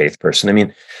an interfaith person. I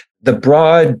mean, the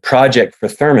broad project for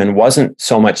Thurman wasn't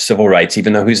so much civil rights,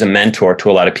 even though he's a mentor to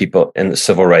a lot of people in the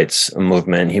civil rights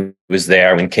movement. He was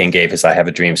there when King gave his I Have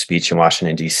a Dream speech in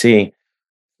Washington, D.C.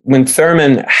 When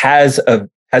Thurman has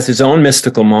his own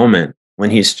mystical moment, when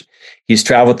he's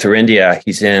traveled through India,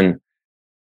 he's in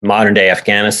modern day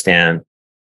Afghanistan,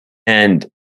 and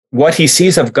what he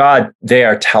sees of God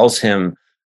there tells him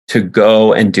to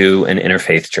go and do an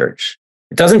interfaith church.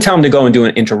 It doesn't tell him to go and do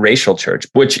an interracial church,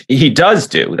 which he does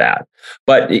do that,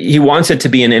 but he wants it to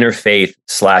be an interfaith /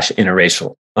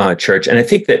 interracial church. And I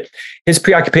think that his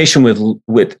preoccupation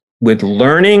with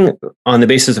learning on the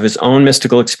basis of his own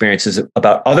mystical experiences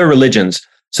about other religions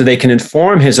so they can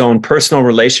inform his own personal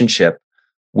relationship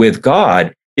with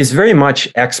God is very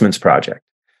much Exman's project.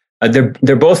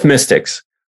 They're both mystics.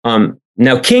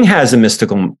 Now, King has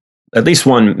at least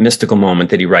one mystical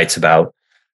moment that he writes about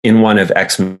in one of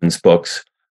Exman's books.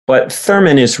 But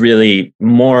Thurman is really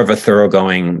more of a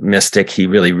thoroughgoing mystic. He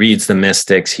really reads the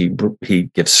mystics. He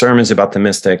gives sermons about the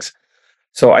mystics.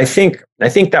 So I think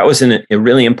that was a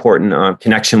really important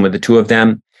connection with the two of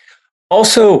them.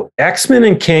 Also, Exman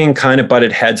and King kind of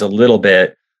butted heads a little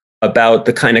bit about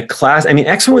the kind of class. I mean,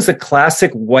 Exman was the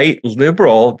classic white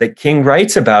liberal that King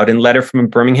writes about in Letter from a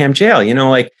Birmingham Jail.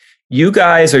 you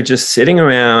guys are just sitting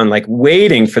around like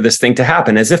waiting for this thing to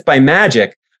happen, as if by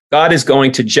magic, God is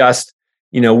going to just,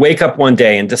 wake up one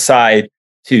day and decide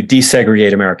to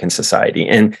desegregate American society.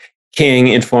 And King,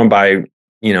 informed by,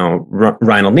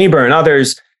 Reinhold Niebuhr and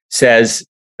others, says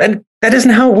that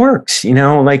isn't how it works.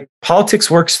 Like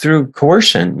politics works through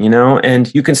coercion,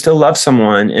 and you can still love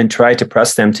someone and try to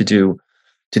press them to do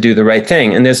the right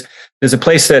thing. And there's a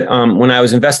place that when I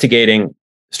was investigating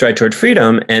Stride Toward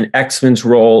Freedom and Exman's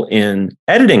role in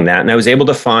editing that, and I was able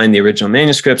to find the original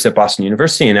manuscripts at Boston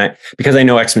University, and because I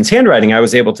know Exman's handwriting, I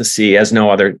was able to see, as no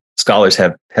other scholars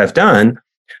have done,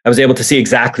 I was able to see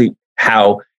exactly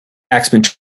how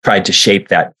Exman tried to shape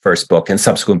that first book and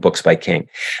subsequent books by King.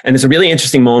 And there's a really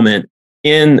interesting moment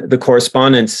in the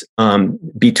correspondence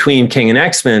between King and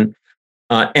Exman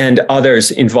and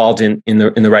others involved in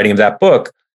the writing of that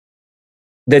book,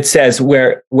 that says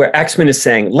where Exman is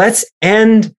saying, let's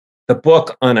end the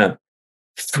book on a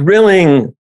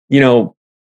thrilling,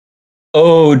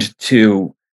 ode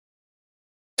to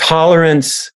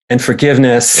tolerance and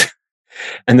forgiveness,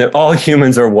 and that all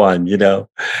humans are one,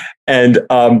 And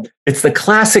it's the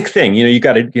classic thing, you're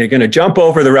going to jump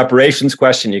over the reparations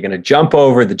question, you're going to jump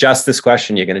over the justice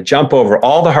question, you're going to jump over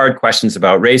all the hard questions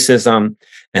about racism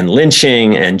and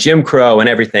lynching and Jim Crow and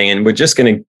everything, and we're just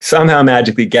going to somehow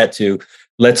magically get to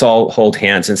let's all hold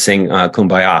hands and sing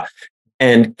Kumbaya.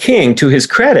 And King, to his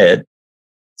credit,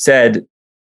 said,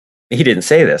 he didn't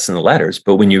say this in the letters,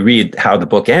 but when you read how the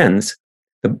book ends,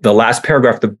 the last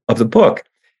paragraph of the book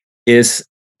is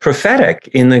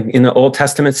prophetic in the Old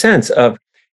Testament sense of,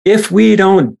 if we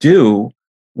don't do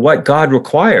what God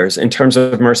requires in terms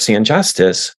of mercy and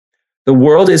justice, the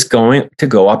world is going to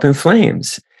go up in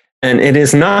flames. And it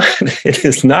is not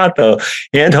the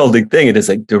hand-holding thing. It is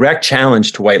a direct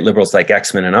challenge to white liberals like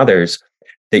Exman and others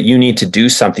that you need to do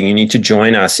something. You need to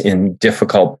join us in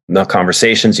difficult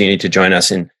conversations. You need to join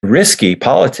us in risky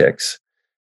politics.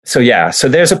 So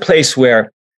there's a place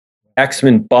where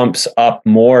Exman bumps up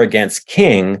more against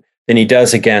King than he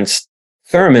does against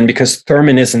Thurman, because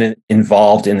Thurman isn't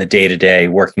involved in the day-to-day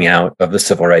working out of the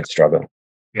civil rights struggle.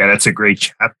 Yeah, that's a great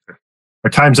chapter.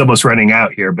 Our time's almost running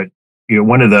out here, but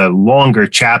one of the longer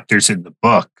chapters in the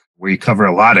book where you cover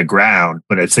a lot of ground,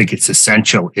 but I think it's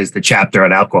essential, is the chapter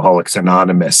on Alcoholics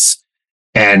Anonymous.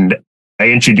 And I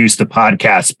introduced the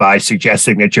podcast by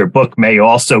suggesting that your book may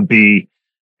also be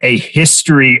a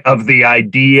history of the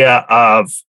idea of,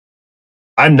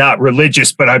 I'm not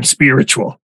religious, but I'm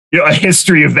spiritual. A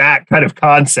history of that kind of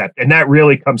concept. And that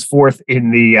really comes forth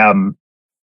in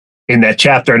that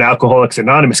chapter on Alcoholics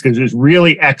Anonymous, because it was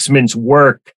really Exman's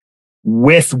work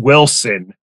with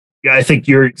Wilson. I think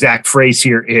your exact phrase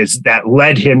here is that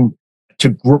led him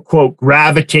to, quote,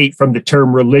 gravitate from the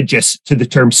term religious to the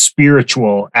term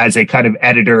spiritual as a kind of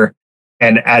editor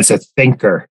and as a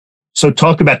thinker. So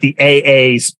talk about the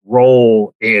AA's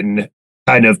role in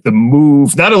kind of the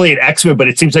move, not only in Exman, but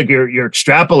it seems like you're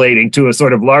extrapolating to a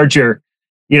sort of larger,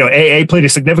 AA played a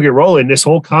significant role in this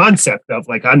whole concept of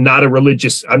like, I'm not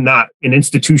an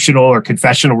institutional or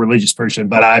confessional religious person,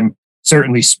 but I'm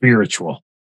certainly spiritual.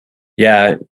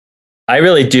 Yeah, I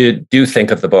really do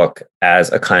think of the book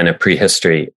as a kind of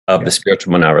prehistory of the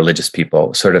spiritual but not religious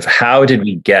people. Sort of, how did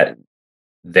we get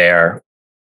there?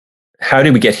 How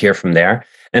did we get here from there?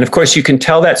 And of course, you can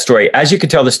tell that story, as you can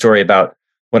tell the story about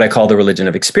what I call the religion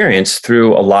of experience,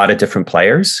 through a lot of different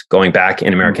players, going back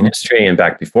in American history and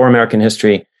back before American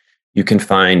history. You can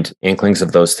find inklings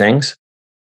of those things.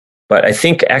 But I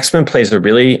think Exman plays a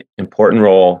really important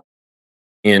role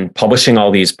in publishing all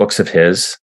these books of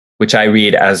his, which I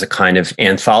read as a kind of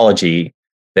anthology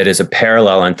that is a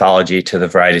parallel anthology to the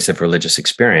varieties of religious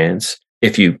experience.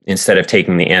 If you, instead of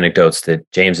taking the anecdotes that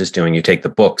James is doing, you take the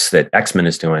books that Exman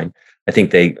is doing, I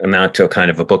think they amount to a kind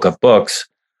of a book of books.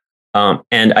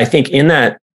 And I think in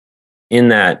that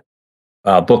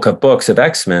book of books of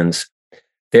Exman's,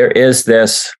 there is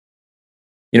this,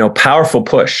 powerful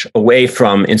push away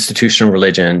from institutional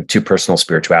religion to personal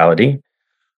spirituality.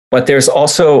 But there's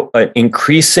also an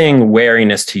increasing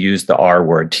wariness to use the R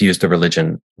word, to use the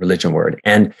religion word.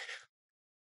 And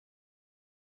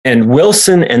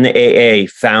Wilson and the AA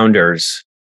founders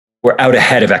were out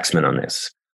ahead of Exman on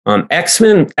this.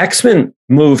 Exman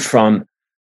moved from,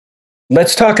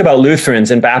 let's talk about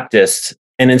Lutherans and Baptists,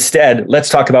 and instead, let's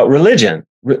talk about religion.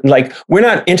 Like, we're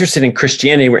not interested in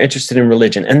Christianity, we're interested in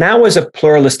religion. And that was a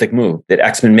pluralistic move that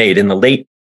Exman made in the late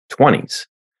 20s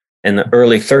and the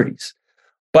early 30s.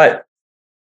 But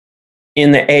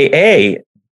in the AA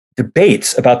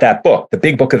debates about that book, the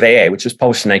Big Book of AA, which was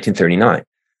published in 1939,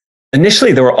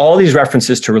 initially there were all these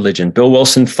references to religion. Bill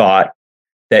Wilson thought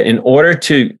that in order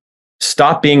to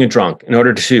stop being a drunk, in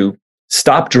order to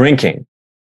stop drinking,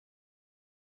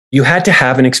 you had to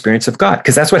have an experience of God,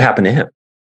 because that's what happened to him.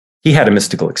 He had a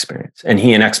mystical experience, and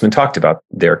he and Exman talked about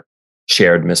their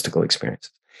shared mystical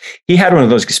experiences. He had one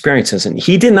of those experiences, and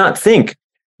he did not think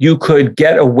you could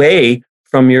get away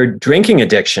from your drinking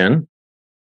addiction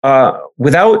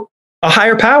without a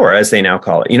higher power, as they now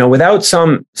call it, without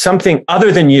something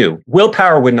other than you.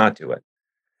 Willpower would not do it.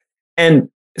 And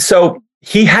so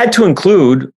he had to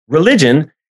include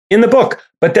religion in the book.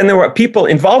 But then there were people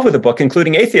involved with the book,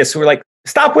 including atheists, who were like,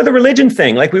 stop with the religion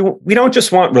thing. Like, we don't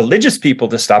just want religious people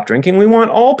to stop drinking. We want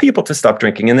all people to stop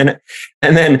drinking. And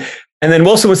then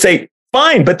Wilson would say,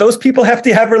 fine, but those people have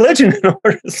to have religion in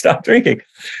order to stop drinking.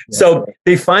 Yeah. So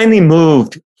they finally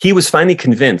moved. He was finally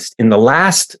convinced in the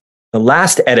last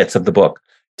edits of the book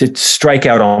to strike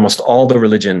out almost all the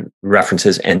religion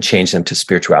references and change them to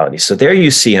spirituality. So there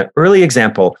you see an early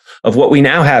example of what we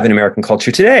now have in American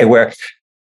culture today, where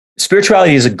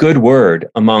spirituality is a good word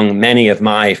among many of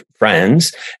my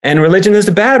friends, and religion is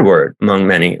a bad word among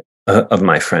many of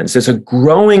my friends. There's a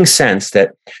growing sense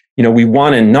that, we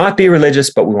want to not be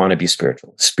religious, but we want to be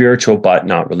spiritual, but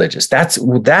not religious. That's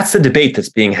the debate that's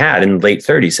being had in the late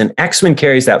 30s. And Exman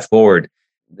carries that forward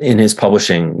in his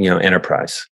publishing,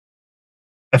 enterprise.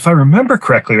 If I remember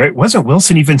correctly, right, wasn't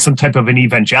Wilson even some type of an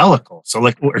evangelical? So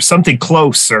or something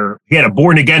close, or he had a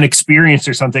born again experience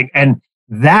or something. And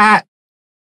that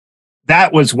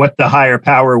was what the higher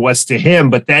power was to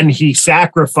him. But then he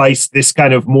sacrificed this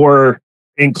kind of more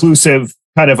inclusive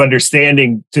kind of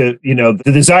understanding to,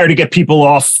 the desire to get people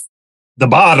off the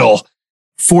bottle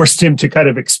forced him to kind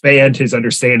of expand his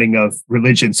understanding of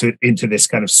religion into this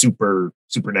kind of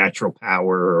supernatural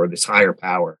power, or this higher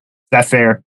power. Is that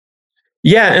fair?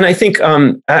 Yeah. And I think,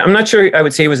 I'm not sure I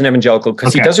would say he was an evangelical,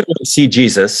 because he doesn't really see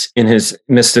Jesus in his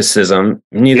mysticism.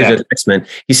 Neither does Exman.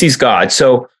 He sees God.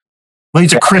 So, well,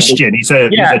 he's a Christian. He's a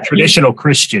traditional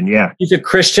Christian. Yeah. He's a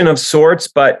Christian of sorts,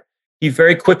 but he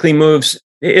very quickly moves.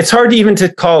 It's hard even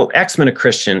to call Exman a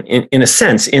Christian in a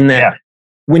sense, in that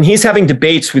when he's having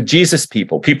debates with Jesus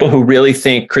people who really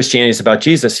think Christianity is about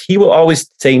Jesus, he will always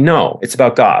say, no, it's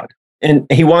about God. And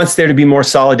he wants there to be more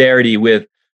solidarity with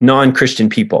non-Christian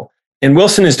people. And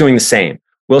Wilson is doing the same.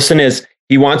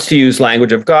 He wants to use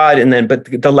language of God, but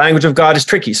the language of God is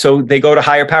tricky. So they go to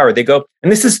higher power.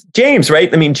 And this is James,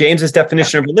 right? I mean, James's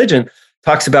definition of religion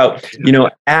talks about,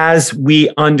 as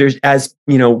we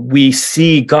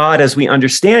see God as we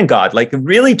understand God, like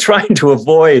really trying to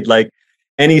avoid like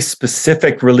any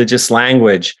specific religious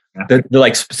language, the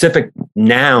like specific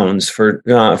nouns for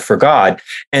God.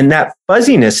 And that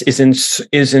fuzziness is in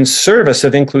service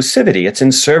of inclusivity. It's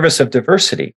in service of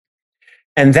diversity.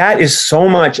 And that is so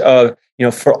much of,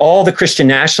 for all the Christian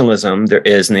nationalism there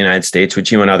is in the United States,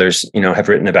 which you and others, have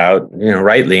written about,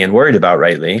 rightly, and worried about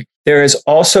rightly, there is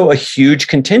also a huge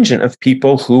contingent of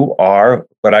people who are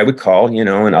what I would call,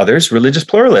 and others, religious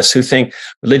pluralists, who think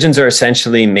religions are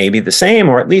essentially maybe the same,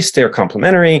 or at least they're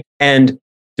complementary, and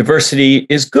diversity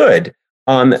is good.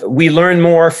 We learn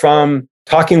more from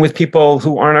talking with people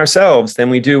who aren't ourselves than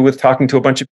we do with talking to a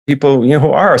bunch of people,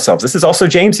 who are ourselves. This is also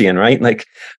Jamesian, right? Like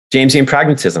Jamesian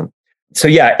pragmatism. So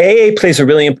yeah, AA plays a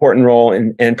really important role,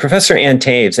 and Professor Ann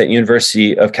Taves at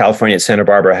University of California at Santa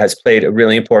Barbara has played a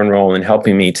really important role in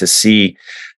helping me to see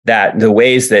that the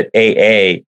ways that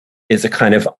AA is a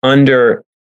kind of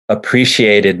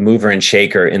underappreciated mover and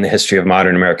shaker in the history of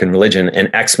modern American religion, and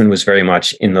Exman was very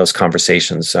much in those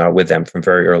conversations with them from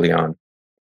very early on.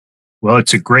 Well,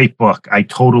 it's a great book. I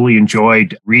totally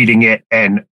enjoyed reading it,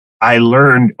 and I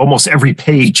learned almost every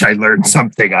page. I learned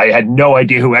something. I had no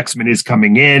idea who Exman is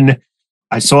coming in.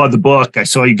 I saw the book. I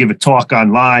saw you give a talk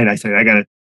online. I said, I got to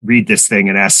read this thing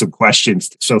and ask some questions.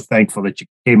 So thankful that you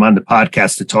came on the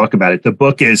podcast to talk about it. The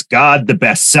book is God the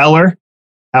Bestseller: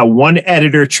 How One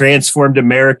Editor Transformed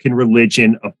American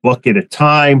Religion, a Book at a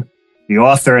Time. The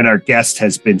author and our guest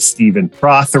has been Stephen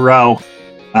Prothero.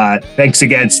 Thanks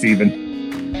again,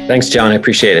 Stephen. Thanks, John. I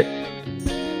appreciate it.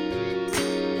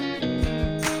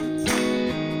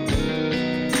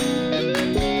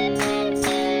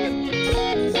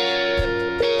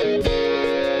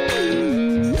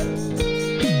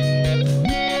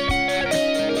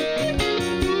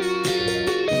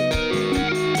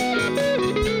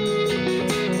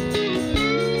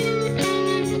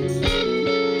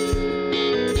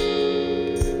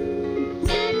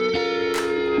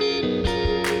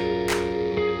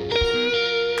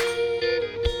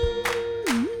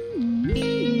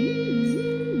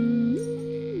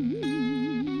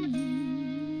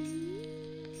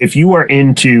 If you are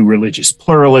into religious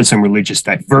pluralism, religious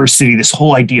diversity, this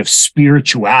whole idea of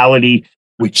spirituality,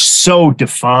 which so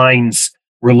defines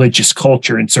religious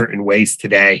culture in certain ways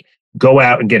today, go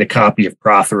out and get a copy of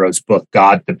Prothero's book,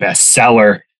 God the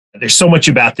Bestseller. There's so much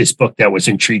about this book that was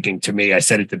intriguing to me. I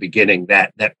said at the beginning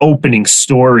that opening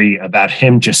story about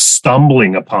him just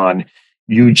stumbling upon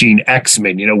Eugene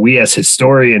Exman. We as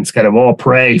historians kind of all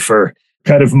pray for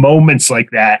kind of moments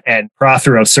like that. And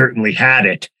Prothero certainly had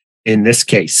it in this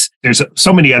case. There's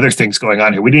so many other things going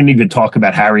on here. We didn't even talk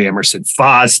about Harry Emerson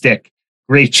Fosdick.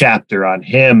 Great chapter on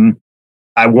him.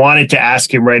 I wanted to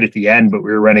ask him right at the end, but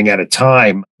we were running out of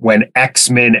time. When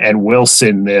Exman and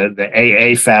Wilson, the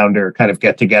AA founder, kind of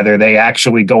get together, they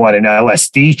actually go on an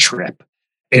LSD trip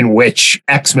in which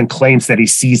Exman claims that he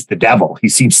sees the devil. He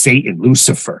sees Satan,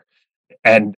 Lucifer,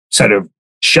 and sort of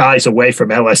shies away from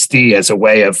LSD as a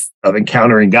way of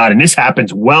encountering God. And this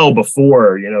happens well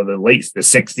before, the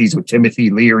 60s with Timothy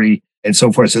Leary and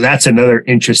so forth. So that's another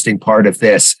interesting part of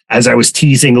this. As I was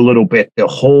teasing a little bit, the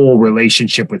whole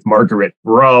relationship with Margaret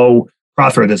Rowe,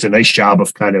 Prothero does a nice job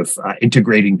of kind of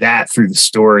integrating that through the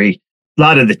story. A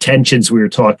lot of the tensions we were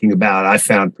talking about, I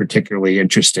found particularly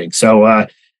interesting. So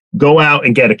go out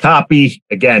and get a copy.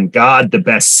 Again, God the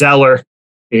Bestseller.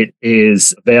 It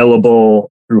is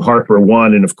available through Harper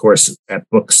One and, of course, at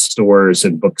bookstores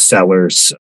and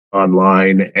booksellers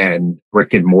online and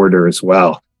brick and mortar as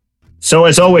well. So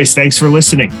as always, thanks for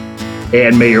listening,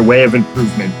 and may your way of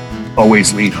improvement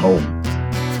always lead home.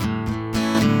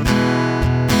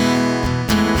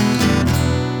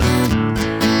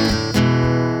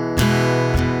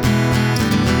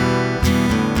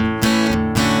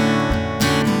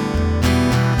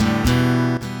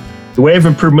 The Way of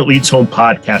Improvement Leads Home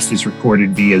podcast is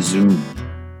recorded via Zoom.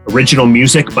 Original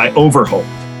music by Overholt.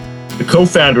 The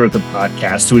co-founder of the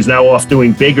podcast, who is now off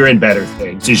doing bigger and better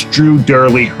things, is Drew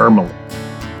Durley Hermelin.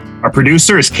 Our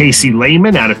producer is Casey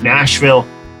Lehman out of Nashville,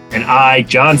 and I,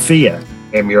 John Fia,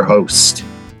 am your host.